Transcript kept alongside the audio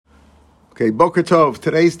Okay, Boker Tov.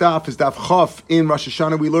 Today's daf is daf Chof. In Rosh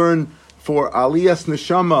Hashanah we learn for Aliyas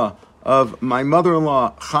Neshama of my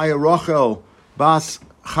mother-in-law, Chaya Rochel, Bas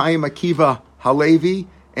Chaim Akiva Halevi,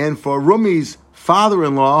 and for Rumi's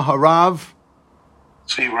father-in-law, Harav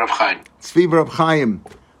Tzvi Rav Chaim. Tzvi Rav Chaim.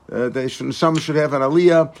 The Neshama should have an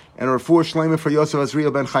Aliyah and a Refuah Shlema for Yosef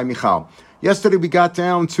Azriel ben Chaim Michal. Yesterday we got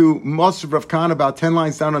down to Moshe Rav Khan, about 10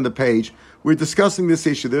 lines down on the page. We're discussing this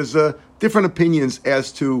issue. There's different opinions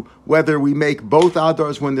as to whether we make both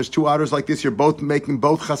Adars when there's two Adars like this. You're both making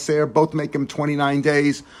both Chaser, both make them 29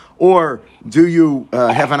 days. Or do you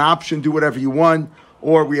have an option, do whatever you want?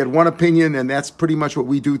 Or we had one opinion, and that's pretty much what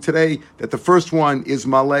we do today, that the first one is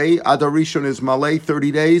Malay, Adar Rishon is Malay, 30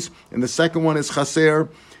 days, and the second one is Chaser.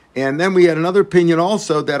 And then we had another opinion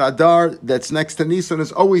also that Adar, that's next to Nisan,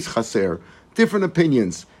 is always Chaser. Different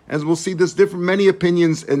opinions. As we'll see, there's many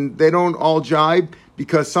opinions, and they don't all jibe,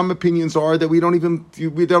 because some opinions are that we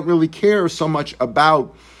don't really care so much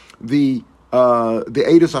about the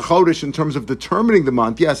Eidus HaChodesh in terms of determining the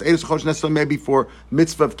month. Yes, Eidus HaChodesh necessarily maybe for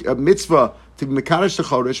mitzvah to be Mekadosh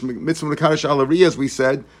HaChodesh, mitzvah Mekadosh Al-Ariyah, as we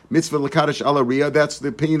said, mitzvah Mekadosh Al-Ariyah. That's the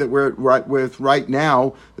opinion that we're right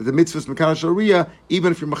now, that the mitzvah is Mekadosh Al-Ariyah,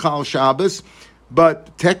 even if you're Mechal Shabbos.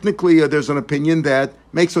 But technically, there's an opinion that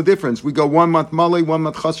makes no difference. We go 1 month Malay, 1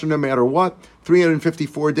 month Chasr, no matter what,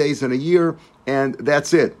 354 days in a year, and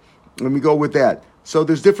that's it. And we go with that. So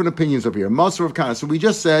there's different opinions over here. Maser of Kana. So we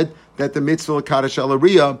just said that the mitzvah Kadosh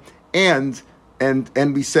Al-Ariyah, and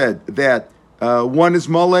we said that one is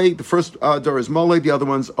Malay, the first door is Malay, the other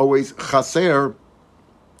one's always Chaser.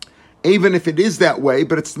 Even if it is that way,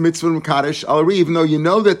 but it's the mitzvah Mekadosh Al-Ariyah, even though you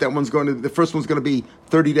know that the first one's going to be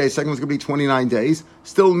 30 days, second one's going to be 29 days,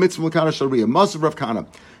 still mitzvah Mekadosh Al-Ariyah. Maser Rav Kana.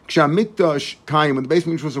 Kshamikdash Kaim, when the base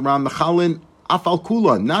mikdash was around Mechalin Afal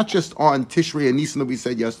Kula, not just on Tishrei and Nisan that we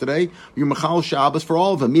said yesterday, you Mechal Shabbos for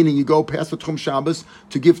all of them, meaning you go past the Tchum Shabbos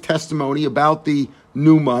to give testimony about the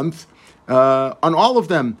new month, on all of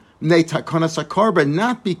them. Neitakanas HaKarban,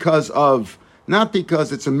 not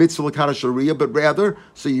because it's a mitzvah l'kadosh Al-Ariyah, but rather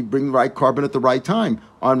so you bring the right carbon at the right time.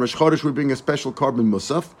 On Rosh Chodesh we bring a special carbon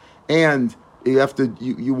musaf, and you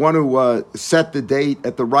want to set the date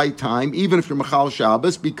at the right time, even if you're Mechal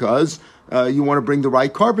Shabbos, because you want to bring the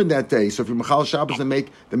right carbon that day. So if you're Mechal Shabbos and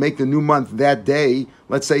make the new month that day,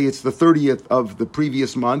 let's say it's the 30th of the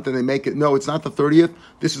previous month, and they make it, no, it's not the 30th,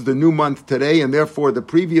 this is the new month today, and therefore the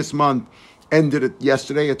previous month ended it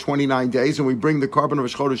yesterday at 29 days, and we bring the carbon of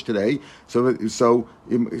Rosh Chodesh today. So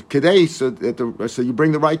you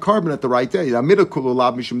bring the right carbon at the right day.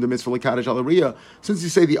 Since you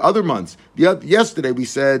say the other months, yesterday we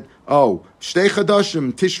said, Shtei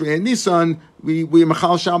Chadashim, Tishrei and Nisan, we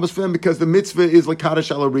Mechal Shabbos for them because the mitzvah is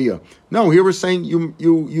L'Kadosh Al-Ariyah. No, here we're saying you're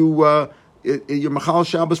Mechal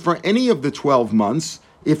Shabbos for any of the 12 months.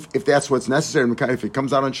 If that's what's necessary, if it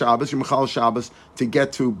comes out on Shabbos, you Mechal Shabbos to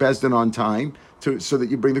get to Beis Din on time, so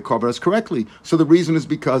that you bring the Korbanos correctly. So the reason is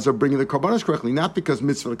because of bringing the Korbanos correctly, not because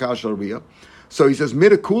mitzvah L'Kadosh Al-Ariyah. So he says,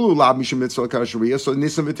 Midakulu lab mishum mitzvah L'Kadosh Al-Ariyah. So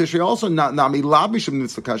Nisan v'Tishrei also not nami lab mishum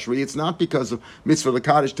mitzvah L'Kadosh Al-Ariyah. It's not because of mitzvah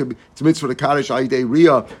L'Kadosh, it's mitzvah L'Kadosh Ayidei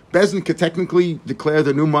Riyah. Beis Din could technically declare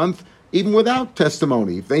the new month even without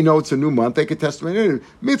testimony. If they know it's a new month, they could testimony.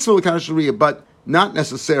 Mitzvah L'Kadosh Al-Ariyah, but not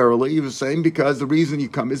necessarily, he was saying, because the reason you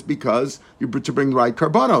come is because you're to bring the right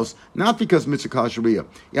karbanos, not because mitzvah kashriyah.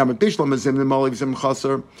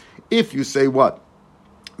 If you say what?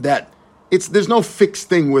 That there's no fixed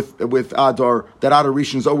thing with Adar, that Adar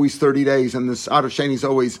Rishon is always 30 days and this Adar Sheni is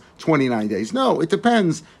always 29 days. No, it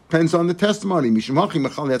depends. Depends on the testimony. That's from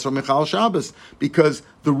Mechal Shabbos. Because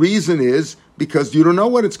the reason is because you don't know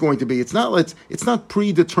what it's going to be. It's not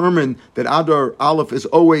predetermined that Adar Aleph is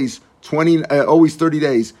always 30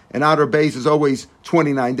 days, and Adar Beis is always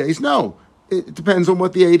 29 days. No, it depends on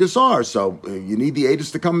what the Eidus are. So you need the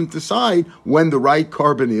Eidus to come and decide when the right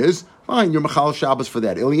carbon is. Fine, you're Mechal Shabbos for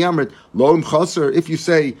that. Iliyamrit, Loim Chaser, if you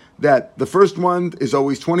say that the first one is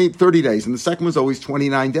always 30 days, and the second one is always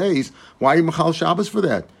 29 days, why are you Mechal Shabbos for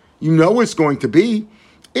that? You know it's going to be.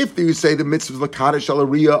 If you say the mitzvah is L'Kadosh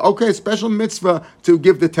Al-Ariyah, okay, special mitzvah to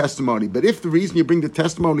give the testimony. But if the reason you bring the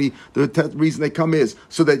testimony, reason they come is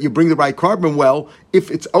so that you bring the right carbon, well, if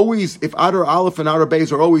Adar Aleph and Adar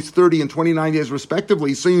Beis are always 30 and 29 days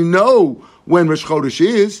respectively, so you know when Rosh Chodesh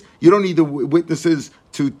is, you don't need the witnesses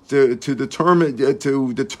to determine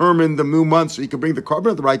the new month so you can bring the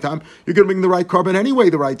carbon at the right time. You're going to bring the right carbon anyway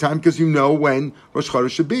the right time because you know when Rosh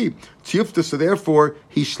Chodesh should be. Tiyufta, so therefore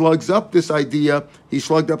he slugs up this idea. He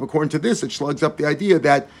slugged up, according to this, it slugs up the idea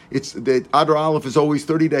that Adar Aleph is always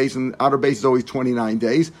 30 days and Adar Beis is always 29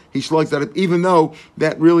 days. He slugs that up, even though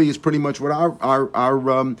that really is pretty much what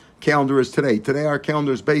our calendar is today. Today our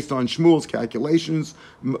calendar is based on Shmuel's calculations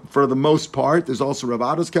for the most part. There's also Rav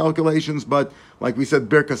Ada's calculations, but like we said,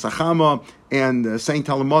 Birkas Achama and Saint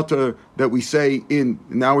Talamota that we say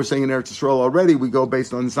now we're saying in Eretz Yisrael already, we go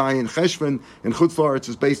based on Zion Cheshvan, and Chutz La'aretz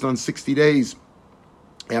is based on 60 days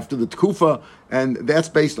after the Tkufa, and that's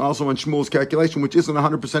based also on Shmuel's calculation, which isn't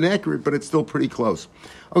 100% accurate, but it's still pretty close.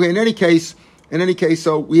 Okay, in any case,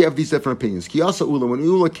 so we have these different opinions. Kiyasa Ula, when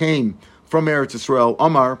Ula came from Eretz Yisrael,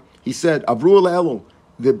 Amar, he said, Avru Elul,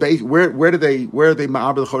 the base, where are they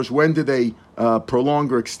Ma'abel Chodesh? When do they prolong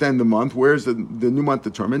or extend the month? Where's the new month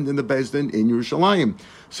determined? In the Beis Din in Yerushalayim.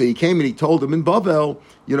 So he came and he told them in Bavel,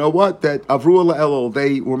 you know what, that Avru Elul,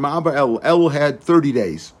 they were Ma'abel Elul. Elul had 30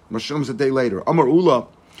 days. Rosh Hashanah was a day later. Amar Ula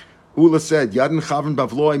said, Yadin Chavin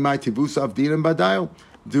Bavloi Mai Tivusa Avdinim Badail.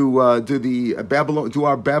 Do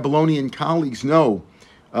our Babylonian colleagues know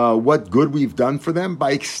what good we've done for them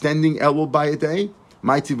by extending Elul by a day?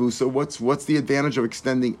 My Tivusa, what's the advantage of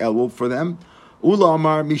extending Elul for them? Ula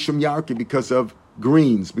Amar Mishum Yarki, because of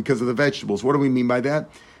greens, because of the vegetables. What do we mean by that?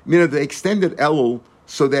 They extended Elul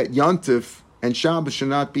so that Yontif and Shabbos should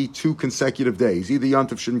not be 2 consecutive days. Either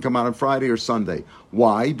Yontif shouldn't come out on Friday or Sunday.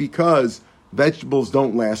 Why? Because vegetables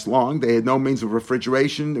don't last long. They had no means of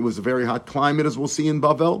refrigeration. It was a very hot climate, as we'll see in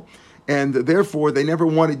Bavel. And therefore, they never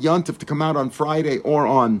wanted Yontif to come out on Friday or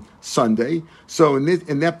on Sunday. So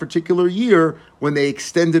in that particular year, when they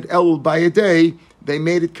extended Elul by a day, they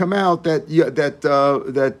made it come out that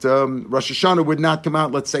Rosh Hashanah would not come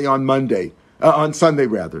out, let's say, on Sunday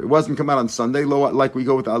rather. It wasn't come out on Sunday, like we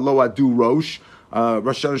go with Lo Adu Rosh.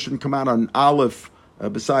 Rosh Hashanah shouldn't come out on Aleph.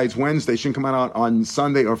 Besides Wednesday, shouldn't come out on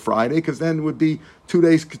Sunday or Friday, because then it would be 2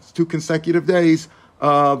 consecutive days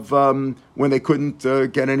of when they couldn't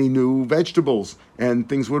get any new vegetables and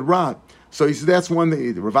things would rot. So he said that's one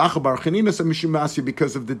thing. Ravacha Bar Chanina said Mishum Masya,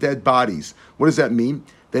 because of the dead bodies. What does that mean?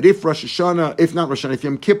 That if if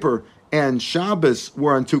Yom Kippur and Shabbos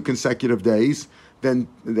were on 2 consecutive days, then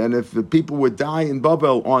if the people would die in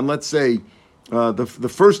Babel on, let's say,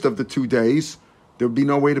 the first of the 2 days, there would be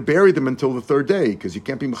no way to bury them until the 3rd day, because you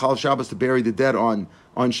can't be Mechal Shabbos to bury the dead on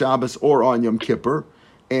Shabbos or on Yom Kippur,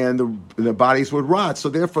 and the bodies would rot. So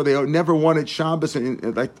therefore, they never wanted Shabbos,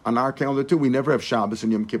 like on our calendar too, we never have Shabbos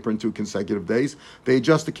and Yom Kippur in 2 consecutive days. They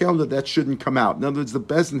adjust the calendar, that shouldn't come out. In other words, the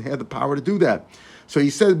Beis Din had the power to do that. So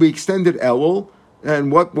he said we extended Elul,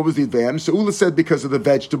 and what was the advantage? So Ula said because of the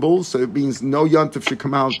vegetables, so it means no Yontif should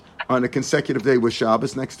come out on a consecutive day with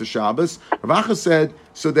Shabbos, next to Shabbos. Rav Acha said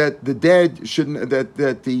so that the dead shouldn't,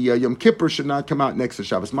 that the Yom Kippur should not come out next to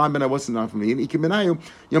Shabbos. My ben I wasn't enough for me. And Ikimenayu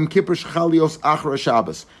Yom Kippur shchalios achra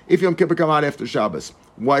Shabbos. If Yom Kippur come out after Shabbos,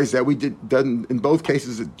 why is that? In both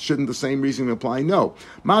cases, shouldn't the same reasoning apply? No.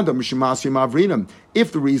 Mandam Mishimasim Avrinam.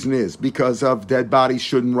 If the reason is because of dead bodies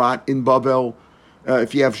shouldn't rot in Bavel,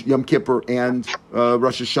 if you have Yom Kippur and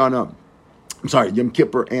Rosh Hashanah, Yom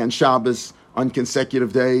Kippur and Shabbos on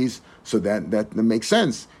consecutive days, so that makes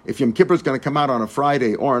sense. If Yom Kippur is going to come out on a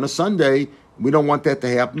Friday or on a Sunday, we don't want that to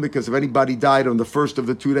happen, because if anybody died on the first of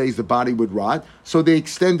the 2 days, the body would rot. So they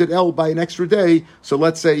extended El by an extra day. So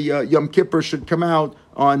let's say Yom Kippur should come out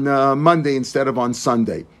on Monday instead of on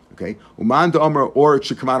Sunday. Okay, or it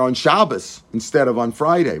should come out on Shabbos instead of on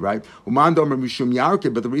Friday, right? But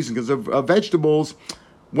the reason, because of vegetables.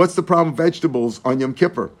 What's the problem with vegetables on Yom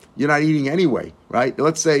Kippur? You're not eating anyway, right?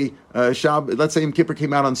 Let's say Yom Kippur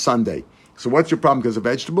came out on Sunday. So what's your problem because of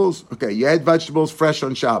vegetables? Okay, you had vegetables fresh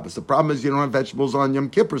on Shabbos. The problem is you don't have vegetables on Yom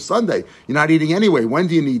Kippur, Sunday. You're not eating anyway. When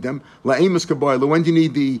do you need them? La'emus kaboila. When do you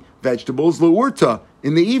need the vegetables? La'urta,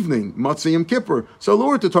 in the evening, Matzah Yom Kippur. So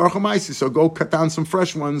la'urta tarchamaisi. So go cut down some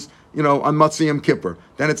fresh ones, on Matzah Yom Kippur.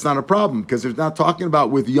 Then it's not a problem, because they're not talking about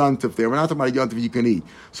with Yontif there. We're not talking about Yontif you can eat.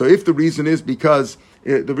 So if the reason is because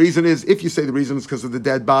if you say the reason is because of the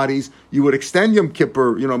dead bodies, you would extend Yom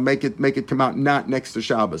Kippur, make it come out not next to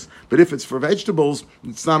Shabbos. But if it's for vegetables,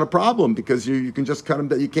 it's not a problem, because you can just cut them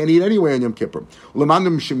that you can't eat anyway on Yom Kippur.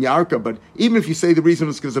 But even if you say the reason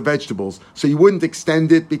is because of vegetables, so you wouldn't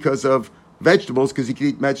extend it because of vegetables, because you can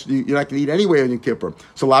eat you're not going to eat anyway on Yom Kippur.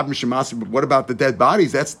 So Lab Mishimasi, but what about the dead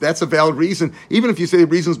bodies? That's a valid reason, even if you say the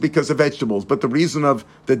reason is because of vegetables, but the reason of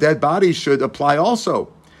the dead bodies should apply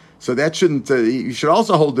also. So that shouldn't. You should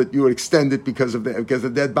also hold that you would extend it because of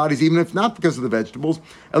the dead bodies, even if not because of the vegetables.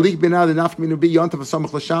 Alik binad enough to be yontav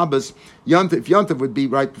samach l'Shabbos. If yontav would be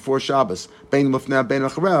right before Shabbos, bein lefnei bein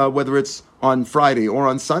lacharea, whether it's on Friday or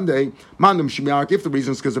on Sunday. Mandam shemiark. If the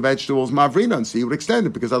reason is because of vegetables, mavrinan, so you would extend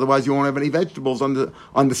it, because otherwise you won't have any vegetables on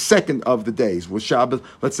the second of the days. With Shabbos,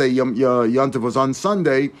 let's say yontav was on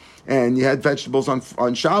Sunday, and you had vegetables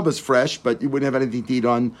on Shabbos fresh, but you wouldn't have anything to eat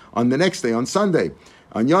on the next day, on Sunday.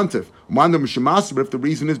 on Yontif. But if the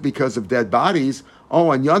reason is because of dead bodies,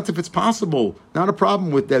 on Yontif it's possible. Not a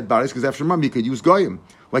problem with dead bodies, because after Mum you could use goyim,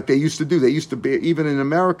 like they used to do. They used to be, even in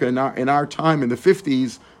America, in our time, in the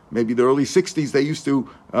 50s, maybe the early 60s, they used to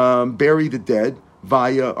bury the dead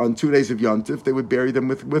on 2 days of Yontif. They would bury them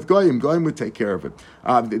with goyim. Goyim would take care of it.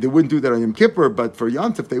 They wouldn't do that on Yom Kippur, but for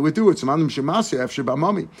Yontif they would do it.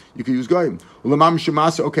 You could use goyim.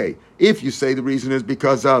 Okay, if you say the reason is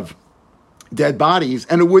because of dead bodies,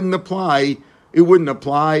 and it wouldn't apply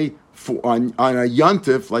for on a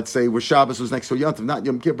Yontif, let's say where Shabbos was next to a Yontif, not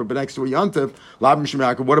Yom Kippur, but next to a Yontif,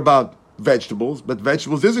 what about vegetables? But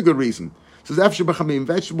vegetables is a good reason. Says Efshir b'chamim,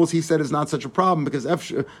 vegetables, he said, is not such a problem because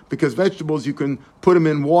vegetables you can put them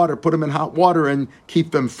in hot water and keep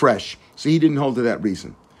them fresh. So he didn't hold to that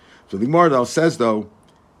reason. So the Gemara says though,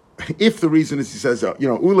 if the reason is, he says,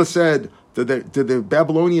 Ula said, did the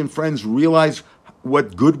Babylonian friends realize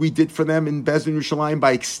what good we did for them in Bezdin Yerushalayim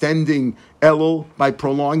by extending Elul, by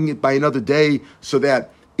prolonging it by another day, so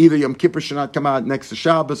that either Yom Kippur should not come out next to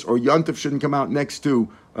Shabbos or Yontif shouldn't come out next to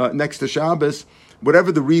Shabbos?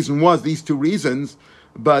 Whatever the reason was, these two reasons,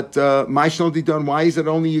 but Maishno Didon, why is it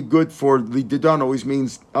only good for the Didon? Always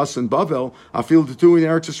means us in Bavel. I feel the two in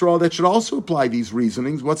Eretz Yisrael that should also apply these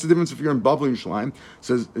reasonings. What's the difference if you're in Bavel and Yerushalayim?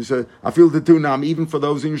 Says I feel the two now, even for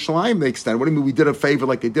those in Yerushalayim they extend. What do you mean we did a favor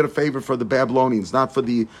like they did a favor for the Babylonians, not for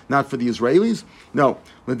the Israelis? No,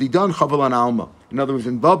 the Didon Chaval an Alma. In other words,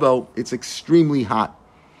 in Bavel it's extremely hot.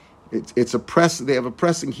 It's they have a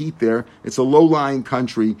pressing heat there. It's a low-lying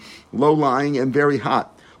country, low-lying and very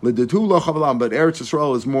hot. But Eretz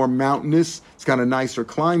Yisrael is more mountainous. It's got a nicer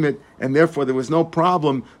climate, and therefore there was no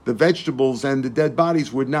problem. The vegetables and the dead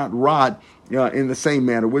bodies would not rot in the same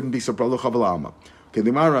manner. It wouldn't be so. Okay, the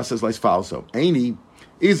Gemara says, "Let's follow." So, Aini,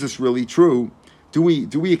 is this really true? Do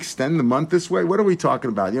we extend the month this way? What are we talking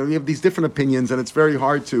about? We have these different opinions, and it's very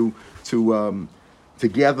hard to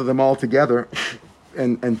gather them all together.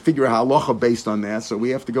 And figure out halacha based on that, so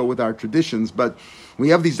we have to go with our traditions. But we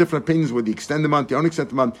have these different opinions whether you extend the month, you don't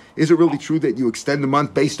extend the month. Is it really true that you extend the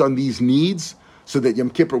month based on these needs? So that Yom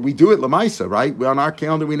Kippur, we do it Lamaisa, right? On our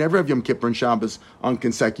calendar, we never have Yom Kippur and Shabbos on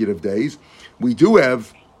consecutive days. We do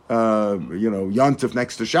have, Yontif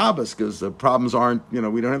next to Shabbos, because the problems aren't,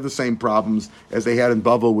 we don't have the same problems as they had in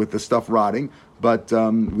Bavel with the stuff rotting. But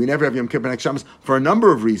we never have Yom Kippur next to Shabbos for a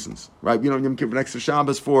number of reasons, right? Yom Kippur next to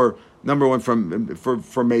Shabbos for number one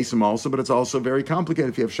for Mason also, but it's also very complicated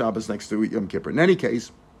if you have Shabbos next to Yom Kippur. In any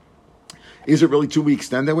case, is it really 2 weeks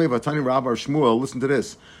extend that way? Vatani Rav or Shmuel, listen to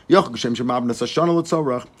this. We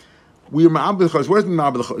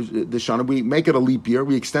make it a leap year.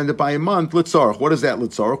 We extend it by a month. Litzorach. What is that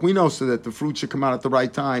litzorach? We know so that the fruit should come out at the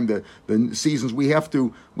right time. The seasons we have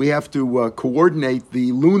to coordinate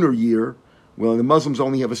the lunar year. Well, the Muslims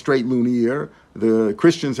only have a straight lunar year. The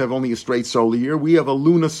Christians have only a straight solar year. We have a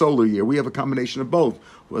lunar solar year. We have a combination of both.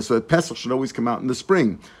 So Pesach should always come out in the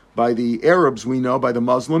spring. By the Arabs, we know, by the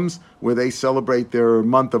Muslims, where they celebrate their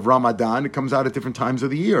month of Ramadan, it comes out at different times of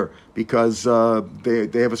the year because they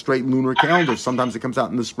have a straight lunar calendar. Sometimes it comes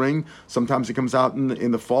out in the spring. Sometimes it comes out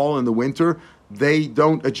in the fall, in the winter. They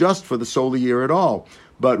don't adjust for the solar year at all.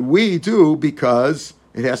 But we do because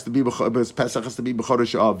it has to be, Pesach has to be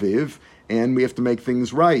B'chodesh Aviv, and we have to make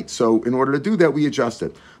things right. So in order to do that, we adjust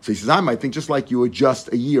it. So he says, I might think just like you adjust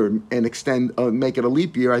a year and extend, make it a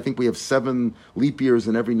leap year. I think we have 7 leap years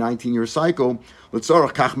in every 19-year cycle.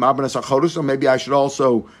 So maybe I should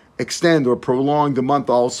also extend or prolong the month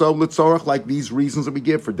also. Like these reasons that we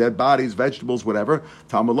give for dead bodies, vegetables, whatever.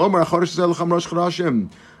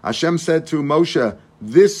 Hashem said to Moshe,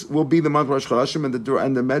 this will be the month of Rosh Chodeshim, and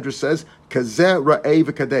the Medrash says, Kazeh Ra'eh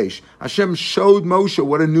V'Kadesh. Hashem showed Moshe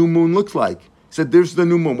what a new moon looks like. He said, there's the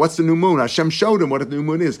new moon. What's the new moon? Hashem showed him what a new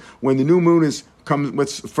moon is. When the new moon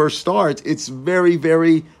first starts, it's very,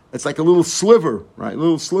 very, it's like a little sliver, right? A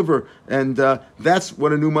little sliver. And that's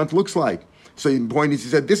what a new month looks like. So the point is, he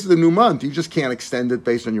said, this is the new month. You just can't extend it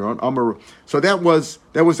based on your own Amar. So that was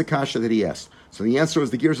the kasha that he asked. So the answer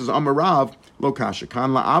is, the gear says, Amarav, lo kasha,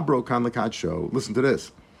 kan la'abro, kan la'kadsho. Listen to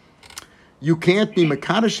this. You can't be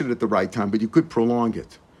makadosh it at the right time, but you could prolong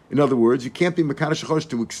it. In other words, you can't be makadosh chodesh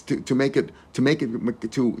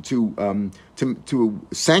to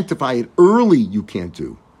sanctify it early. You can't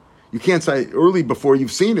do. You can't say early before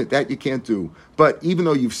you've seen it. That you can't do. But even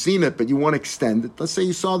though you've seen it, but you want to extend it. Let's say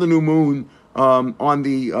you saw the new moon on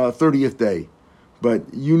the 30th day.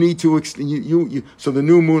 But you need to extend. So the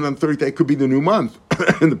new moon on 30th day could be the new month,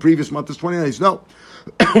 and the previous month is 29 days. No,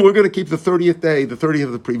 we're going to keep the 30th day, the 30th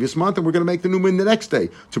of the previous month, and we're going to make the new moon the next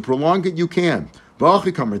day. To prolong it, you can.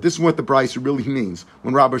 This is what the Brisa really means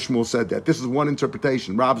when Rabbi Shmuel said that. This is one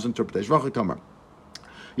interpretation, Rab's interpretation.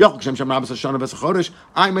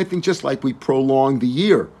 I might think just like we prolong the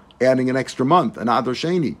year, adding an extra month, an Adar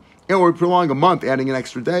Sheni. Or we prolong a month, adding an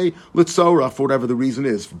extra day, Litzora, for whatever the reason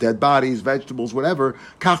is, dead bodies, vegetables, whatever.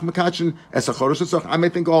 I may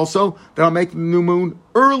think also that I'll make the new moon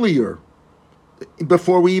earlier,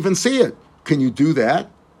 before we even see it. Can you do that?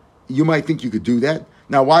 You might think you could do that.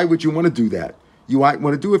 Now, why would you want to do that? You might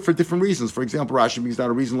want to do it for different reasons. For example, Rashi brings down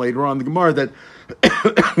a reason later on in the Gemara that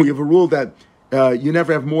we have a rule that you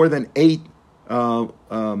never have more than 8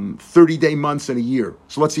 30-day months in a year.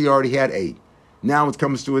 So let's say you already had 8. Now it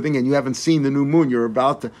comes to a thing and you haven't seen the new moon. You're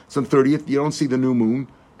about to, some 30th, you don't see the new moon,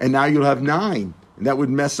 and now you'll have 9. And that would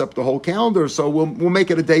mess up the whole calendar. So we'll make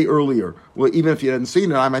it a day earlier. Well, even if you hadn't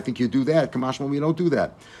seen it, I might think you do that. Kamashma, we don't do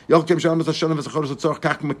that. In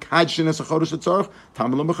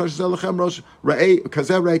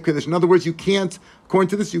other words, you can't, according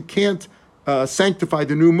to this, you can't sanctify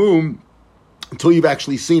the new moon until you've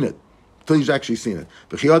actually seen it. Listen to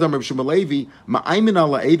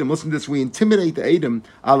this, we intimidate the Edom.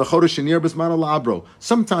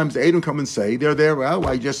 Sometimes the Edom come and say, they're there, well,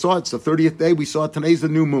 I just saw it, it's the 30th day, we saw it, today's the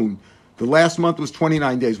new moon. The last month was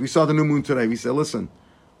 29 days, we saw the new moon today. We said, listen,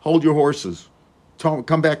 hold your horses,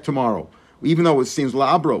 come back tomorrow. Even though it seems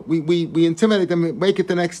labro, we intimidate them, make it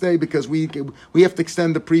the next day because we have to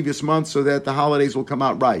extend the previous month so that the holidays will come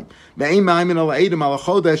out right. But you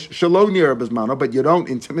don't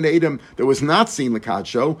intimidate them that was not seen the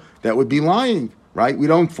Kadsho, that would be lying, right? We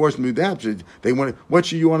don't force them to do that. They want to, what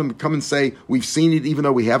should you want them to come and say, we've seen it even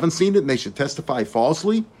though we haven't seen it, and they should testify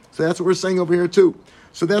falsely? So that's what we're saying over here too.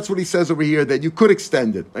 So that's what he says over here, that you could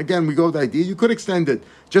extend it. Again, we go with the idea, you could extend it.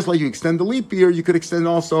 Just like you extend the leap year, you could extend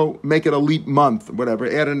also, make it a leap month, whatever,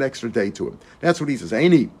 add an extra day to it. That's what he says.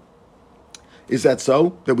 Aini. Is that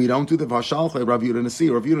so? That we don't do the Vashalche, Rav Yehuda Nasi?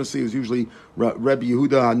 Rav Yehuda Nasi is usually Rabbi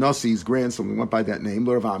Yehuda Nasi's grandson. We went by that name,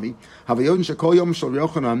 Rav Ami. Havayodin Shekol Yom Shal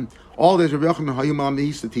Yochanan. All days Rav Yochanan Hayumalam, he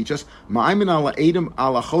used to teach us. Ma'aymin ala Edom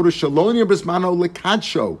ala Chodesh Shalonir B'Zmano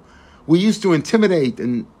Lekadsho. We used to intimidate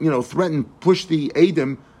and threaten, push the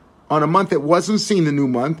Edom on a month that wasn't seen, the new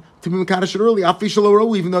month, to be Mekadosh early.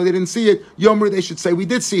 Even though they didn't see it, Yomer, they should say we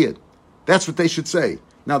did see it. That's what they should say.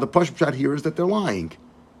 Now the Pashut Pshat here is that they're lying,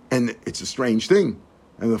 and it's a strange thing.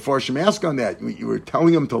 And the Farshim ask on that. You were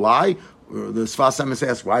telling them to lie. The Sfas Emes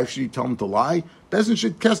asked, why should you tell them to lie? Peasants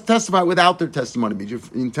should testify without their testimony. But you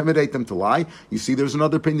intimidate them to lie. You see, there's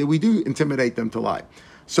another opinion that we do intimidate them to lie.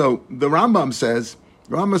 So the Rambam says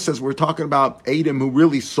we're talking about Edom who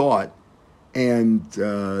really saw it, and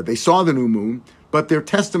they saw the new moon, but their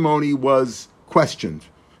testimony was questioned.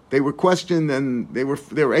 They were questioned, and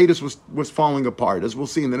their Edom was falling apart. As we'll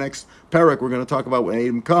see in the next parak, we're going to talk about when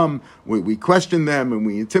Edom come. We question them, and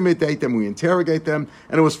we intimidate them, we interrogate them,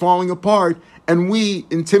 and it was falling apart. And we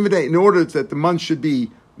intimidate in order that the month should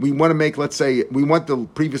be. We want to make, let's say, we want the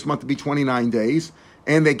previous month to be 29 days.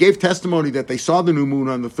 And they gave testimony that they saw the new moon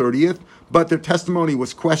on the 30th, but their testimony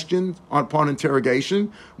was questioned upon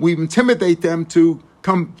interrogation. We intimidate them to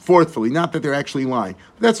come forthfully, not that they're actually lying.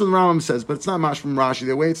 That's what the Rambam says, but it's not mash from Rashi.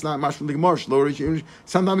 The way it's not mash from the Gemara.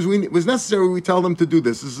 Sometimes it was necessary we tell them to do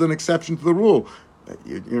this. This is an exception to the rule.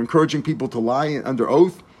 You're encouraging people to lie under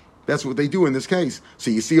oath. That's what they do in this case. So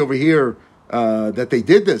you see over here that they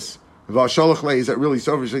did this. Is that really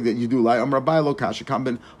so that you do lie?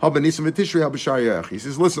 He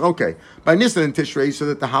says, listen, okay, by Nisan and Tishrei, so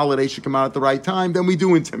that the holiday should come out at the right time, then we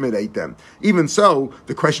do intimidate them. Even so,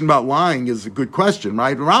 the question about lying is a good question,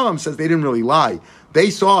 right? Rambam says they didn't really lie. They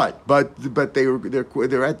saw it, but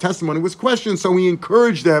their testimony was questioned, so we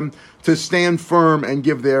encourage them to stand firm and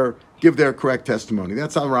give their correct testimony.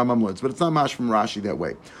 That's how Rambam learns, but it's not mash from Rashi that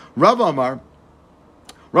way. Rav Amar,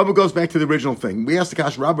 Rabbi goes back to the original thing. We asked the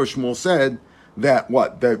Kash, Rabbi Shmuel said that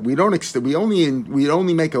we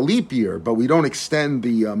only make a leap year, but we don't extend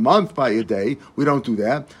the month by a day. We don't do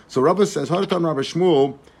that. So Rabbi says, Haratan Rabbi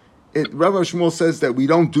Shmuel. Rabbi Shmuel says that we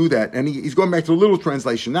don't do that, and he's going back to a little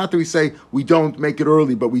translation. Not that we say we don't make it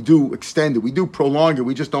early, but we do extend it. We do prolong it.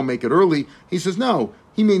 We just don't make it early. He says no.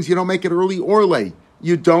 He means you don't make it early or late.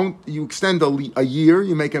 You extend a year.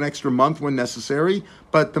 You make an extra month when necessary,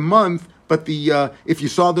 but if you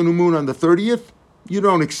saw the new moon on the 30th, you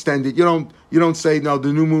don't extend it. You don't say, no,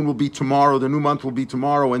 the new moon will be tomorrow, the new month will be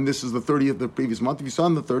tomorrow, and this is the 30th of the previous month. If you saw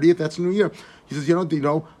on the 30th, that's a new year. He says,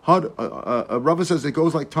 Rava says it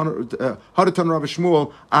goes like Hadatan Rabbi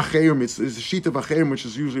Shmuel, Acherim, it's a sheet of Acherim, which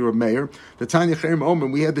is usually a mayor. The Tanya Acherim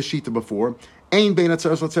Omen, we had the sheet before. Ein bein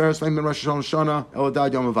atzeres latzeres, vein ben Rosh Hashanah,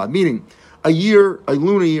 Eladad Yom Avad. Meaning, a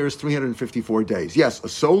lunar year is 354 days. Yes,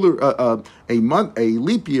 a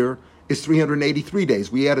leap year is 383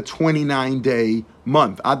 days. We had a 29-day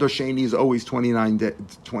month. Adar Sheni is always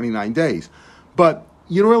 29 days. But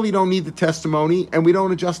you really don't need the testimony, and we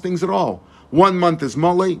don't adjust things at all. 1 month is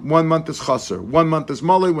Mole, 1 month is Chaser. 1 month is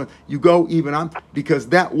Mole, you go even on, because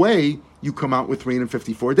that way you come out with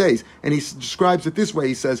 354 days. And he describes it this way.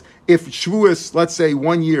 He says, if Shavuos, let's say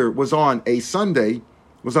 1 year was on a Sunday,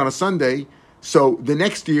 so the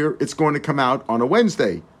next year it's going to come out on a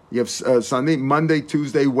Wednesday. You have Sunday, Monday,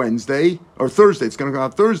 Tuesday, Wednesday, or Thursday. It's going to come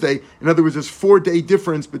out Thursday. In other words, there's 4-day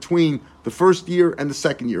difference between the first year and the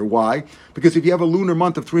second year. Why? Because if you have a lunar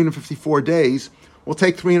month of 354 days, we'll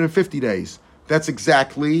take 350 days. That's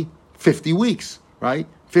exactly 50 weeks, right?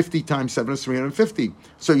 50 times 7 is 350.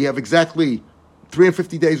 So you have exactly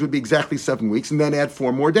 350 days would be exactly 7 weeks, and then add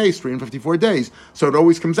 4 more days, 354 days. So it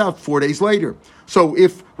always comes out 4 days later. So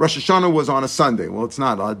if Rosh Hashanah was on a Sunday, well, it's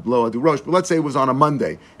not, Lo Adu Rosh, but let's say it was on a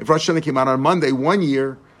Monday. If Rosh Hashanah came out on a Monday 1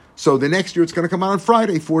 year, so the next year it's going to come out on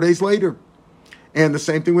Friday, 4 days later. And the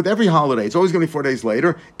same thing with every holiday. It's always going to be 4 days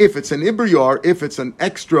later. If it's an Iber Yar, if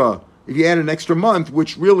you add an extra month,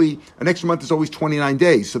 which really, an extra month is always 29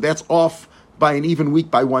 days. So that's off by an even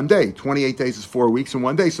week by 1 day. 28 days is 4 weeks and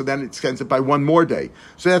 1 day, so then it extends it by 1 more day.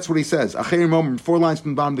 So that's what he says. 4 lines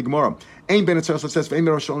from the bottom of the Gemara. Ein ben Etzar says,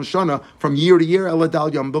 from year to year,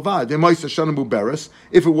 eladal yom bavad.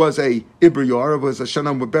 If it was a Iber Yar, if it was a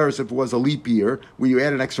Shana Muberes, if it was a leap year, where you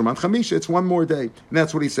add an extra month, Chamisha, it's 1 more day. And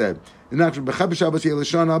that's what he said. That's how Rashi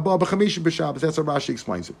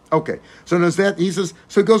explains it. Okay, so there's that. He says,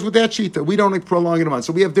 so it goes with that shita. We don't prolong it a month.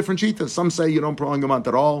 So we have different shitas. Some say you don't prolong a month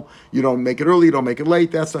at all. You don't make it early. You don't make it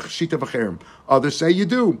late. That's the shita of Acherim. Others say you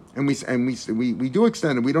do, and we do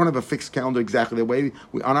extend it. We don't have a fixed calendar exactly the way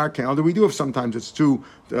on our calendar. We do have sometimes it's two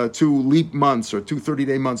leap months or 2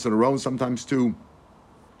 30-day months in a row, and sometimes two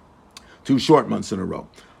short months in a row.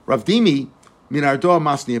 Rav Dimi. He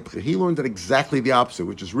learned that exactly the opposite,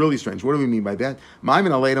 which is really strange. What do we mean by that?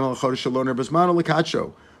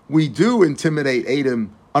 We do intimidate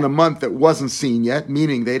Adam on a month that wasn't seen yet,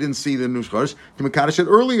 meaning they didn't see the Nushchosh, to Mekadosh it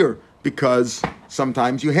earlier, because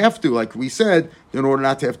sometimes you have to, like we said, in order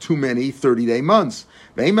not to have too many 30-day months.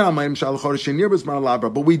 But we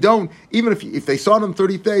don't, even if they saw them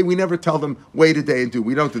 30th day, we never tell them, wait a day and do.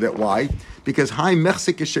 We don't do that. Why? Because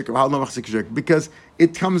because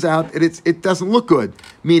it comes out, it doesn't look good.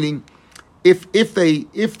 Meaning, if they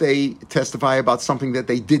testify about something that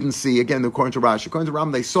they didn't see, again, according to Rashi, according to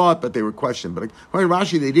Ram, they saw it, but they were questioned. But according to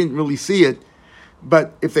Rashi, they didn't really see it.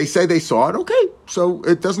 But if they say they saw it, okay, so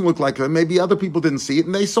it doesn't look like them. Maybe other people didn't see it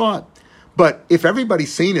and they saw it. But if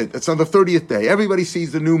everybody's seen it, it's on the 30th day, everybody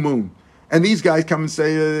sees the new moon. And these guys come and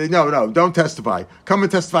say, no, don't testify. Come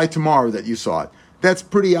and testify tomorrow that you saw it. That's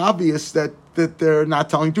pretty obvious that they're not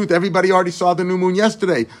telling the truth. Everybody already saw the new moon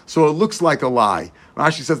yesterday, so it looks like a lie.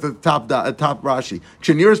 Rashi says at the top Rashi,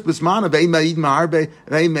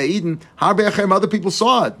 other people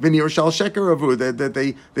saw it.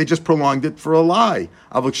 That they just prolonged it for a lie.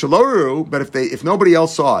 But if nobody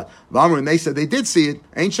else saw it, and they said they did see it,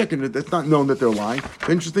 ain't checking it. It's not known that they're lying.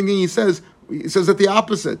 The interesting thing he says at the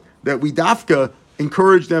opposite, that we dafka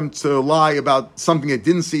encourage them to lie about something they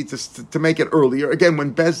didn't see to make it earlier. Again,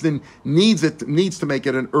 when Bezdin needs to make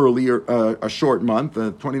it an earlier, a short month,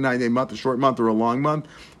 a 29-day month, a short month, or a long month,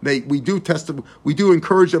 we do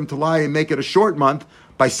encourage them to lie and make it a short month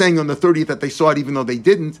by saying on the 30th that they saw it even though they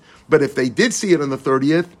didn't. But if they did see it on the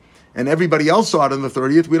 30th, and everybody else saw it on the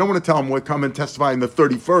 30th, we don't want to tell them we'll come and testify on the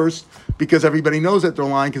 31st because everybody knows that they're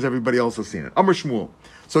lying because everybody else has seen it. Amar Shmuel.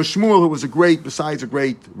 So Shmuel, who was besides a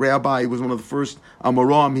great rabbi, he was one of the first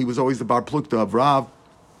Amoram. He was always the Bar Plukta of Rav.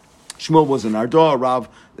 Shmuel was in Arda. Rav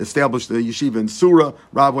established the yeshiva in Surah.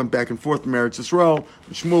 Rav went back and forth from Eretz Yisrael.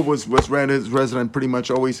 Shmuel was resident pretty much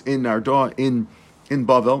always in Arda, in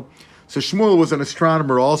Bavel. So Shmuel was an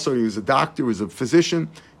astronomer also. He was a doctor, he was a physician.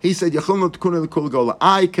 He said,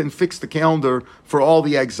 I can fix the calendar for all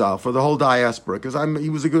the exile, for the whole diaspora, because he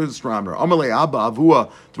was a good astronomer. Amalei Abba Avua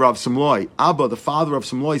to Rav Samloi. Abba, the father of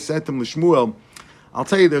Samloi, said to him, Shmuel, I'll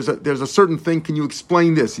tell you, there's a certain thing. Can you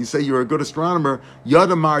explain this? You say you're a good astronomer.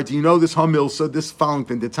 Yadamar, do you know this Hamil? So this following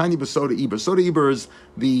thing, the tiny Basoda Iber. Soda Iber is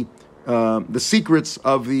the secrets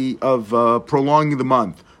of prolonging the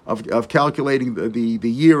month, of calculating the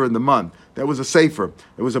year and the month. That was a sefer.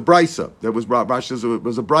 It was a brisa. That was Rashi says it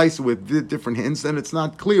was a brisa with different hints, and it's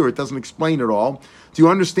not clear. It doesn't explain it all. Do you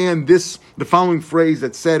understand this? The following phrase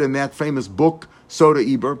that's said in that famous book, Soda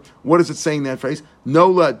Iber. What does it say in that phrase?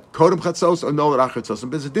 Nolad kodem chatzos or nolad achatzos.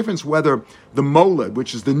 And there's a difference whether the molad,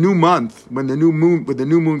 which is the new month, when the new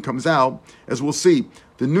moon comes out, as we'll see,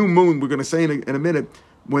 the new moon. We're going to say in a minute.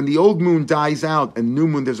 when the old moon dies out and new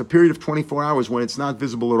moon, there's a period of 24 hours when it's not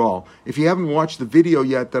visible at all. If you haven't watched the video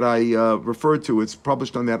yet that I referred to, it's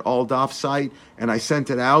published on that All Daf site, and I sent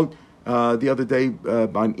it out the other day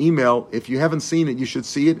on email. If you haven't seen it, you should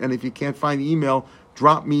see it. And if you can't find the email,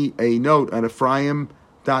 drop me a note at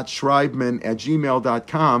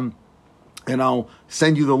ephraim.schreibman@gmail.com, and I'll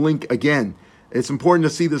send you the link again. It's important to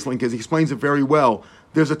see this link because he explains it very well.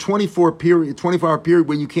 There's a 24-hour period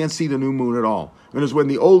when you can't see the new moon at all. And it's when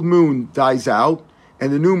the old moon dies out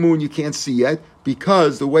and the new moon you can't see yet,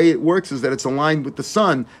 because the way it works is that it's aligned with the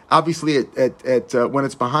sun. Obviously, when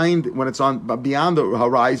it's beyond the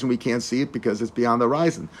horizon, we can't see it because it's beyond the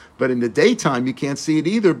horizon. But in the daytime, you can't see it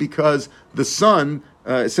either because the sun,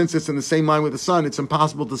 since it's in the same line with the sun, it's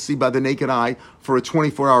impossible to see by the naked eye for a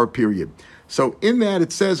 24-hour period. So in that,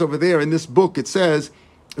 it says over there in this book, it says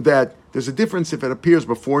that there's a difference if it appears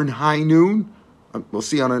before high noon. We'll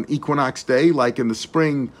see on an equinox day, like in the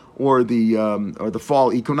spring or the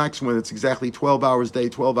fall equinox, when it's exactly 12 hours day,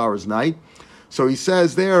 12 hours night. So he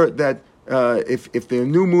says there that if the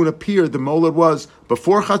new moon appeared, the molad was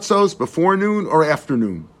before chatzos, before noon, or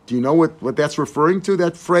afternoon. Do you know what that's referring to,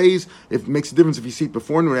 that phrase? It makes a difference if you see it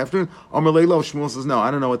before noon or afternoon. Amar Leilo, Shmuel says, no,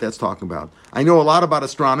 I don't know what that's talking about. I know a lot about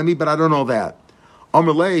astronomy, but I don't know that.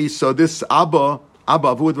 Amar Lei, so this Abba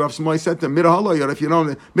Avud Rav Shmuel said to him, if you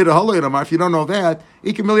don't know that,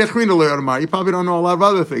 you probably don't know a lot of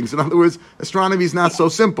other things. In other words, astronomy is not so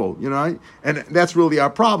simple, and that's really our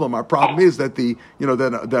problem. Our problem is that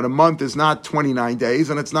that a month is not 29 days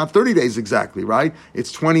and it's not 30 days exactly, right?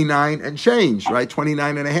 It's 29 and change, right?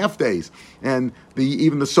 29 and a half days. And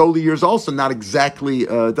even the solar year is also not exactly,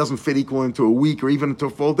 doesn't fit equal into a week or even into a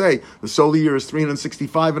full day. The solar year is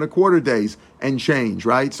 365 and a quarter days and change,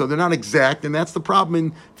 right? So they're not exact, and that's the problem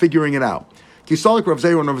in figuring it out. Kisalik Rav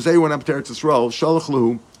Zeir, when Rav Zeir went up to Eretz Yisrael, Shalach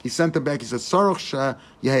Lahu, he sent them back, he said, Sarach Sheh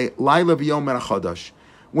Yehei Laila V'Yom Chodesh.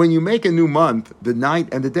 When you make a new month, the night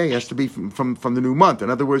and the day has to be from the new month.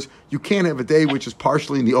 In other words, you can't have a day which is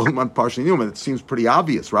partially in the old month, partially in the new month. It seems pretty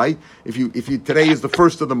obvious, right? If you today is the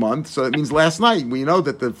first of the month, so it means last night. We know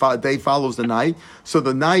that the day follows the night, so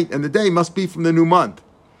the night and the day must be from the new month,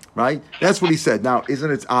 right? That's what he said. Now,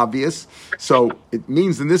 isn't it obvious? So it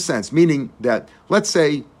means in this sense, meaning that, let's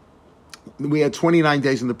say we had 29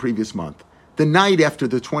 days in the previous month. The night after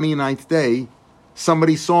the 29th day,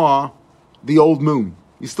 somebody saw the old moon.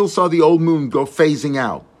 You still saw the old moon go phasing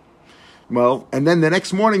out. Well, and then the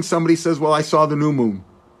next morning somebody says, well, I saw the new moon.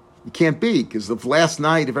 It can't be, because if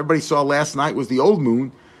everybody saw last night was the old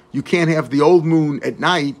moon, you can't have the old moon at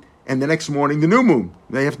night and the next morning the new moon.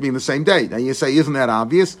 They have to be in the same day. Now you say, isn't that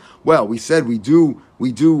obvious? Well, we said we do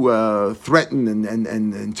threaten and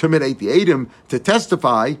intimidate the Edom to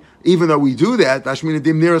testify. Even though we do that,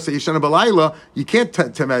 you can't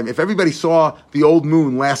if everybody saw the old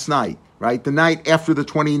moon last night, right? The night after the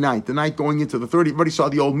 29th, the night going into the 30th, everybody saw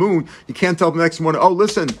the old moon. You can't tell them the next morning, oh,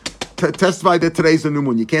 listen, testify that today's the new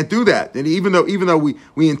moon. You can't do that. And even though we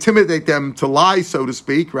intimidate them to lie, so to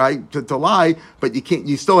speak, right? To lie, but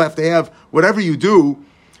you still have to have, whatever you do,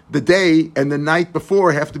 the day and the night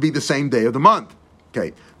before have to be the same day of the month.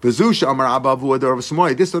 Okay. This is what Abba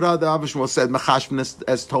Shmuel said, Machashvan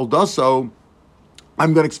as told us so.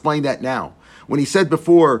 I'm going to explain that now. When he said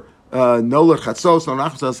before, no l'chatzos, no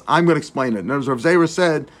nachos, I'm going to explain it. In other words, Rav Zeir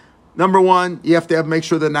said, number one, you have to make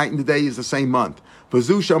sure the night and the day is the same month. This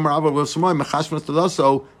is what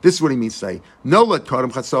he means to say. No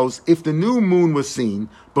l'kodem chatzos, if the new moon was seen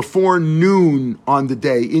before noon on the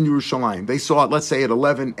day in Yerushalayim, they saw it, let's say at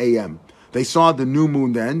 11 a.m. They saw the new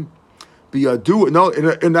moon then. Not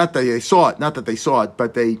that they saw it,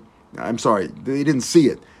 but they didn't see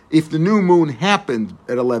it. If the new moon happened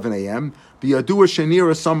at 11 a.m., you could see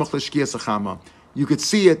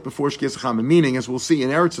it before Shkias Chama, meaning, as we'll see in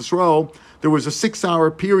Eretz Yisrael, there was a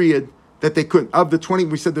 6-hour period that they couldn't, of the 20,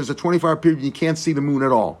 we said there's a 24-hour period you can't see the moon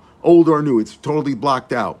at all, old or new, it's totally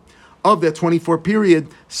blocked out. Of that 24 period,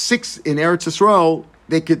 6 in Eretz Yisrael,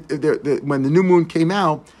 when the new moon came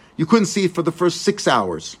out, you couldn't see it for the first 6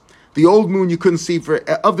 hours. The old moon you couldn't see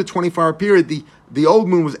of the 24-hour period. The old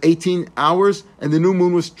moon was 18 hours and the new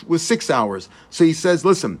moon was 6 hours. So he says,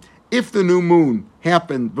 listen, if the new moon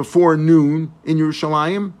happened before noon in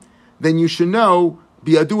Yerushalayim, then you should know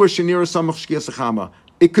it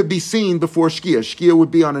could be seen before Shkia. Shkia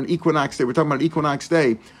would be on an equinox day. We're talking about an equinox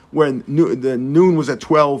day when the noon was at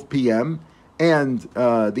 12 p.m. and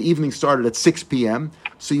the evening started at 6 p.m.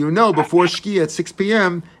 So you know before Shkia at 6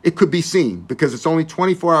 p.m. it could be seen because it's only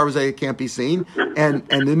 24 hours a day it can't be seen, and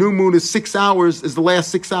the new moon is 6 hours, is the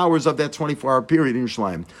last 6 hours of that 24-hour period in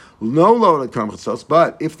Yerushalayim. No load at Karm Chatzos,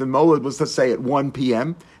 but if the molad was to say at 1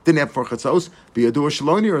 p.m., didn't have for Chatzos, Biyadur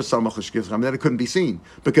Shaloni or Samach Shkizram, then it couldn't be seen.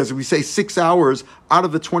 Because if we say 6 hours out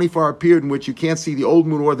of the 24-hour period in which you can't see the old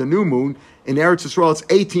moon or the new moon, in Eretz Yisrael it's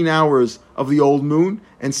 18 hours of the old moon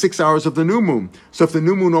and 6 hours of the new moon. So if the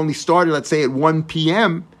new moon only started, let's say, at 1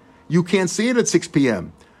 p.m., you can't see it at 6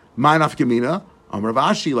 p.m. Ma'anaf Gemina, Amar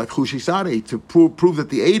Rashi, like Chushisade, to prove that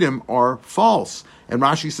the Eidim are false. And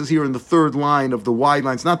Rashi says here in the third line of the wide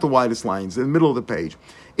lines, not the widest lines, in the middle of the page,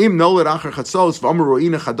 Im noled acher chatzos v'amar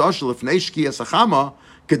ro'ina chadash lefnei shkiyas achama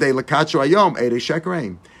kedei lekacho ayom eirei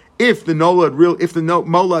shekreim. If the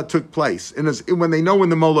molad took place, and when they know when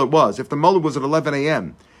the molad was, if the molad was at 11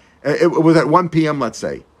 a.m., it was at 1 p.m., let's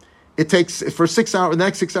say, it takes, for 6 hours, the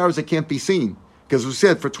next 6 hours it can't be seen. Because we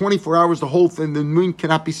said, for 24 hours, the whole thing, the moon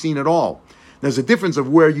cannot be seen at all. There's a difference of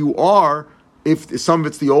where you are. If some of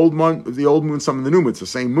it's the old moon, some of the new moon. It's the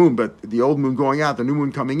same moon, but the old moon going out, the new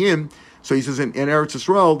moon coming in. So he says in Eretz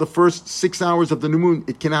Yisrael, the first 6 hours of the new moon,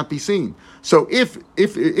 it cannot be seen. So if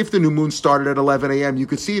the new moon started at 11 a.m., you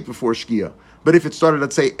could see it before Shkia. But if it started,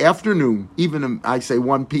 let's say, afternoon, even I say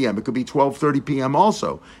 1 p.m., it could be 12:30 p.m.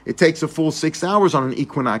 also. It takes a full 6 hours on an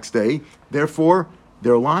equinox day. Therefore,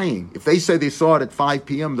 they're lying. If they say they saw it at 5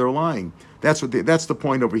 p.m., they're lying. That's the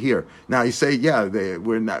point over here. Now you say,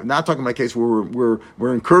 we're not talking about a case where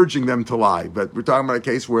we're encouraging them to lie, but we're talking about a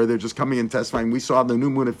case where they're just coming and testifying. We saw the new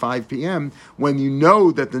moon at 5 p.m. When you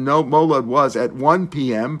know that the molad was at 1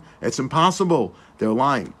 p.m., it's impossible. They're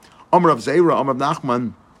lying. Amar of Zera, Amar of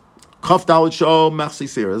Nachman, Chaf Dalet Shol Machsi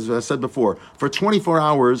Sira. As I said before, for 24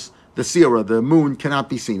 hours, the Sira, the moon, cannot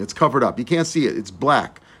be seen. It's covered up. You can't see it. It's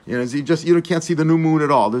black. You can't see the new moon at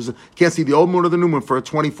all. You can't see the old moon or the new moon for a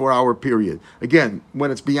 24-hour period. Again, when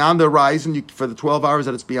it's beyond the horizon, for the 12 hours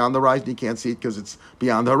that it's beyond the horizon, you can't see it because it's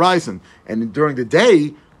beyond the horizon. And during the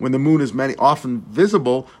day, when the moon is often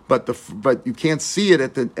visible, but you can't see it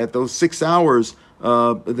at those 6 hours.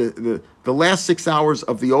 The last 6 hours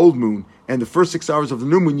of the old moon and the first 6 hours of the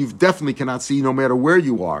new moon, you definitely cannot see no matter where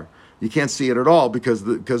you are. You can't see it at all because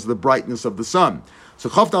of the brightness of the sun. So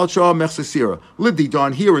Chavdal Shah Mechsesira. Liddi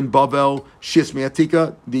Don here in Bavel, Shis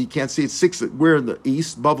Me'atika, you can't see it 6, we're in the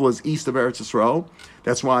east. Bavel is east of Eretz Yisrael.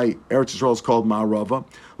 That's why Eretz Yisrael is called Ma'arava.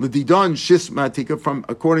 Liddi Don Shis Me'atika, from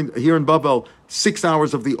according here in Bavel, 6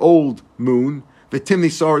 hours of the old moon.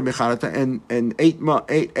 V'timni Sari Mechanata, and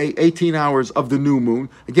 18 hours of the new moon.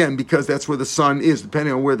 Again, because that's where the sun is,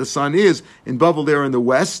 depending on where the sun is. In Bavel, they're in the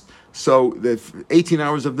west. So the 18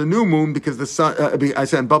 hours of the new moon, because the sun, I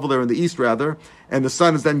said in Bavel, they're in the east rather, and the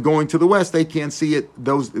sun is then going to the west, they can't see it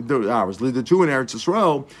those hours. The two in Eretz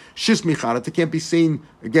Yisrael, Shis Michanat, it can't be seen.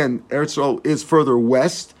 Again, Eretz Yisrael is further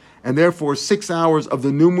west, and therefore 6 hours of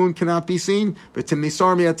the new moon cannot be seen. But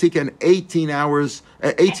Timnisar Miatika, and 18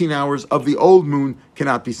 hours of the old moon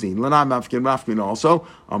cannot be seen. Lanam Mafkin also.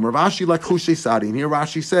 Amar Rashi like Chushay Sadi. And here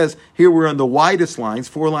Rashi says, here we're on the widest lines,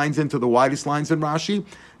 4 lines into the widest lines in Rashi.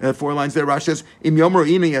 4 lines there, Rashi says, Im Yomer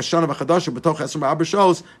Ina Yashana V'Chadasha B'toch Esem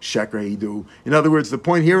Abishos Sheker Hidu. In other words, the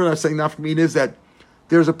point here I'm saying Nafkamin is that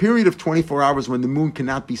there's a period of 24 hours when the moon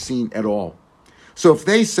cannot be seen at all. So if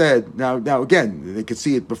they said, now again, they could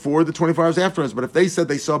see it before the 24 hours afterwards, but if they said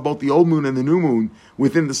they saw both the old moon and the new moon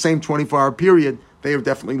within the same 24-hour period, they are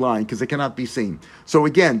definitely lying because they cannot be seen. So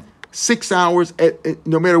again, 6 hours,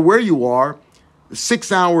 no matter where you are,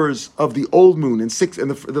 6 hours of the old moon and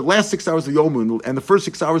the last 6 hours of the old moon and the first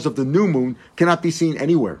 6 hours of the new moon cannot be seen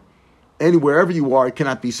anywhere. Wherever you are, it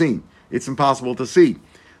cannot be seen. It's impossible to see.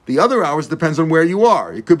 The other hours depends on where you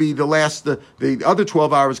are. It could be the other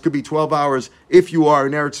 12 hours could be 12 hours. If you are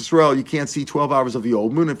in Eretz Yisrael, you can't see 12 hours of the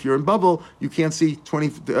old moon. If you're in Bavel, you can't see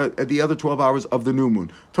the other 12 hours of the new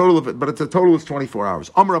moon. Total of it, but the total is 24 hours.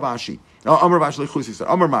 Amar Ravashi Lechusi said,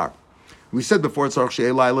 Amar Mar. We said before, it's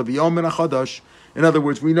Laila V'Yom and Achadash. In other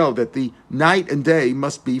words, we know that the night and day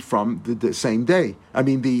must be from the same day. I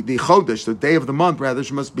mean, the Chodesh, the day of the month, rather,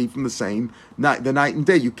 must be from the same night, the night and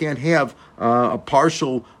day. You can't have a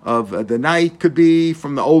partial of the night could be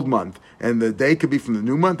from the old month, and the day could be from the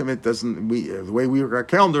new month. I mean, it doesn't. The way we work our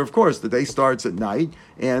calendar, of course, the day starts at night,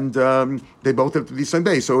 and they both have to be the same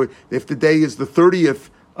day. So if the day is the 30th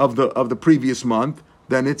of the previous month,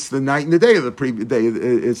 then it's the night and the day of the previous day.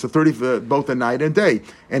 It's the 30th, both the night and day.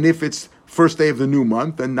 And if it's first day of the new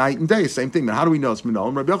month, then night and day, same thing. Now, how do we know it's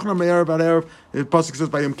Minolim? Rabbi Yochanan Me'erev Ad Erev, the pasuk says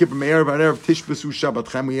by Yom Kippur Me'erev Ad Erev Tishbesu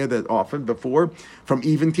Shabbatchem. We had that often before, from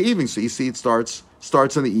even to evening. So you see, it starts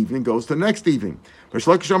in the evening, goes to the next evening. By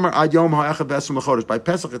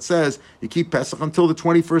Pesach, it says you keep Pesach until the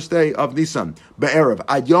 21st day of Nisan. Be'erev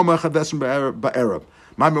Ad Yom Ha'echad Be'erev.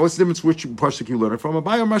 What's the difference? Which pasuk you learn it from?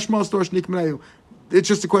 it's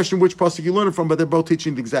just a question which pasuk you learn it from, but they're both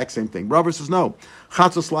teaching the exact same thing. Rava says no.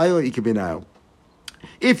 Chatzos Laila ikibinau.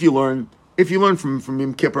 If you learn from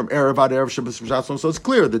Yom Kippur, Erev Ad Erev Shabbos Shatzon, so it's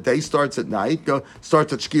clear the day starts at night,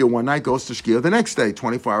 starts at Shkia one night, goes to Shkia the next day,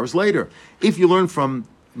 24 hours later. If you learn from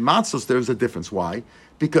Matzos, there's a difference. Why?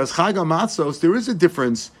 Because Chag HaMatzos, there is a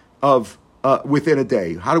difference of within a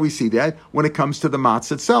day. How do we see that? When it comes to the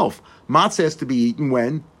matzah itself. Matzah has to be eaten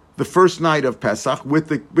when? The first night of Pesach with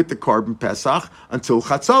the Korban Pesach until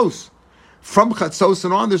Chatzos. From Chatzos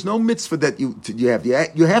and on, there's no mitzvah that you have.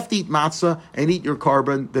 You have to eat matzah and eat your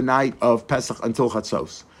Korban the night of Pesach until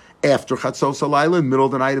Chatzos. After Chatzos Alayla, middle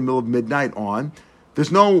of the night and middle of midnight on, there's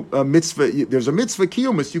no mitzvah. There's a mitzvah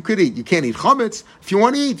kiyumis you could eat. You can't eat chametz. If you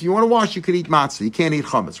want to eat, if you want to wash, you could eat matzah. You can't eat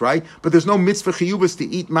chametz, right? But there's no mitzvah chiyumis to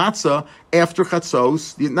eat matzah after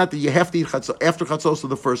chatzos. Not that you have to eat chatzos after chatzos of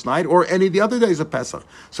the first night or any of the other days of Pesach.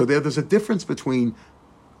 So there's a difference between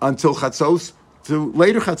until chatzos to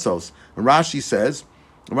later chatzos. And Rashi says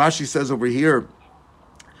over here,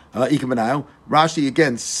 Rashi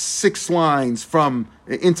again 6 lines from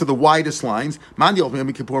into the widest lines. If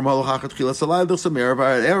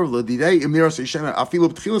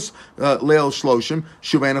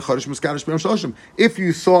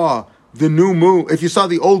you saw the new moon, if you saw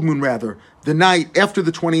the old moon rather, the night after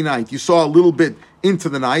the 29th, you saw a little bit into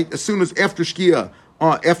the night. As soon as after Shkia,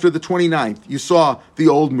 after the 29th, you saw the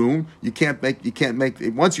old moon. You can't make.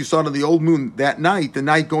 Once you saw it on the old moon that night, the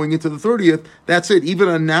night going into the 30th, that's it. Even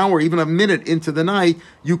an hour, even a minute into the night,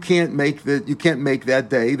 you can't make that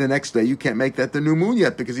day. The next day, you can't make that the new moon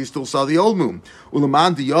yet because you still saw the old moon.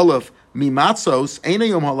 Ulaman di Yolef mimatzos ain't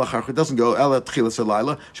yom halachach. It doesn't go ela tchilas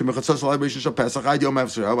alayla shemichatzos alayla b'shishah pesach ad yom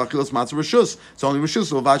efsher achilas matzah rishus. It's only rishus.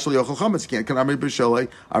 So vachli yochel chametz. You can't kanami b'shelei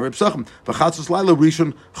arib psachim v'chatzos alayla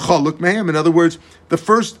rishon chaluk mehem. In other words,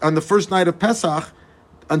 on the first night of Pesach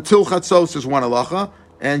until chatzos is one halacha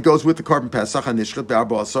and goes with the Korban Pesach and nishchat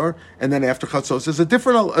be'arbasar, and then after chatzos is a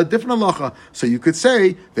different halacha. So you could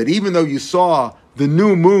say that even though you saw the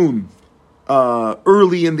new moon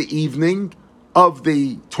early in the evening of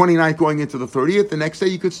the 29th going into the 30th, the next day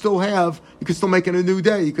you could still make it a new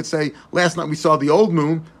day. You could say, last night we saw the old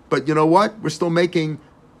moon, but you know what? We're still making,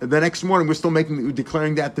 the next morning,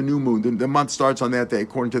 declaring that the new moon. The month starts on that day,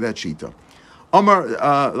 according to that shita. Amar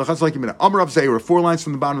Rav Zeira, 4 lines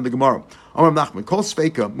from the bottom of the Gemara. Amar Nachman, call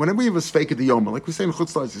Sveika. Whenever you have a Sveika de Yoma, like we say in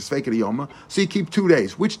Chutz La'aretz, it's Sveika de Yoma, so you keep 2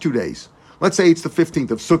 days. Which 2 days? Let's say it's the 15th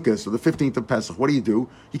of Sukkot or the 15th of Pesach. What do?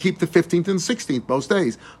 You keep the 15th and 16th most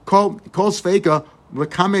days. Call Sveika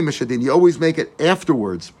L'kamei Meshadin. You always make it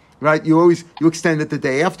afterwards, right? You extend it the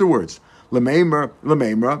day afterwards.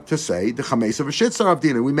 L'meimer, to say the Chameis of a Shitzar of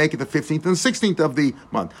Dina. We make it the 15th and 16th of the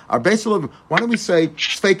month. Our base 11. Why don't we say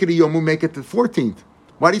Sveika de Yom? We make it the 14th.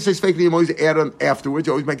 Why do you say Sveika de Yom? Always add on afterwards.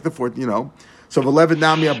 You always make it the 14th. So 11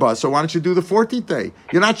 Nami Abbas. So why don't you do the 14th day?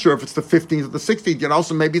 You're not sure if it's the 15th or the 16th. And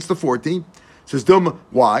also maybe it's the 14th. Says Dilma.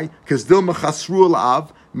 Why? Because Dilma Chasru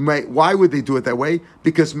Av. Why would they do it that way?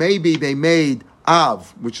 Because maybe they made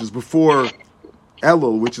Av, which is before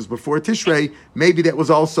Elul, which is before Tishrei. Maybe that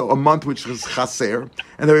was also a month which was Chaser.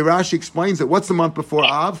 And the way Rashi explains it, what's the month before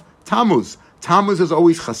Av? Tammuz. Tammuz is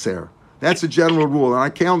always Chaser. That's a general rule. On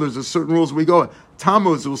our calendars, there's certain rules we go.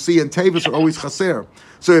 Tammuz, we'll see, and Tevis are always Chaser.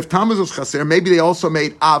 So if Tammuz was Chaser, maybe they also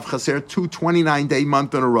made Av Chaser, 2 29-day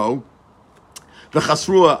month in a row. The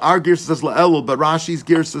Chasrua, our Girsa says La'elul, but Rashi's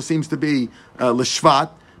Girsa seems to be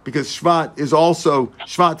L'Shvat, because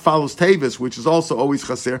Shvat follows Tevis, which is also always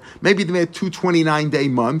Chaser. Maybe they made 2 29-day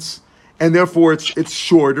months, and therefore it's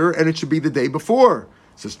shorter, and it should be the day before.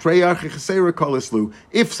 It says Treyach Chaser Kolislu.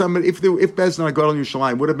 If Bezdin Gadol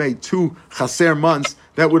Yerushalayim would have made 2 Chaser months,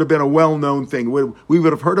 that would have been a well-known thing. We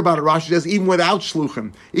would have heard about it. Rashi says even without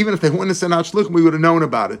shluchim, even if they wouldn't have sent out shluchim, we would have known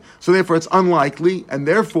about it. So therefore, it's unlikely, and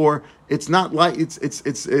therefore it's not like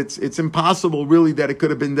it's impossible really that it could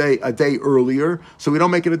have been a day earlier. So we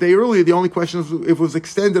don't make it a day earlier. The only question is if it was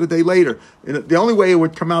extended a day later. The only way it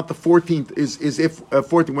would come out the 14th is if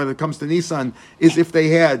 14th when it comes to Nisan is if they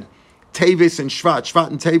had Tevis and Shvat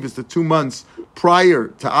and Tevis, the 2 months prior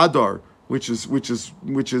to Adar, which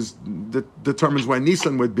determines when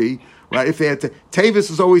Nisan would be, right? If they had Tevis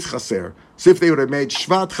is always Chaser. So if they would have made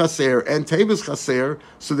Shvat Chaser and Tevis Chaser,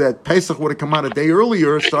 so that Pesach would have come out a day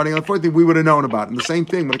earlier, starting on the 14th, we would have known about it. And the same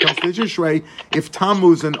thing when it comes to Tishrei, if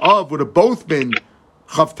Tammuz and Av would have both been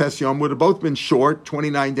Chav Tes Yom, would have both been short,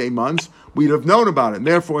 29-day months, we'd have known about it. And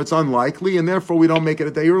therefore, it's unlikely, and therefore we don't make it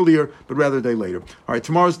a day earlier, but rather a day later. All right,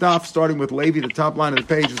 tomorrow's daf, starting with Levi, the top line of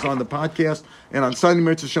the page is on the podcast, and on Sunday,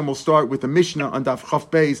 Mirz Hashem, we'll start with the Mishnah on daf Chav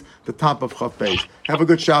Beis, the top of Chav Beis. Have a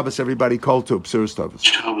good Shabbos, everybody. Kol Tov, Siris Tovus.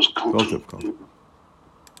 Shabbos, Kol Tov. Kol Tov.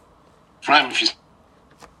 Prime, if you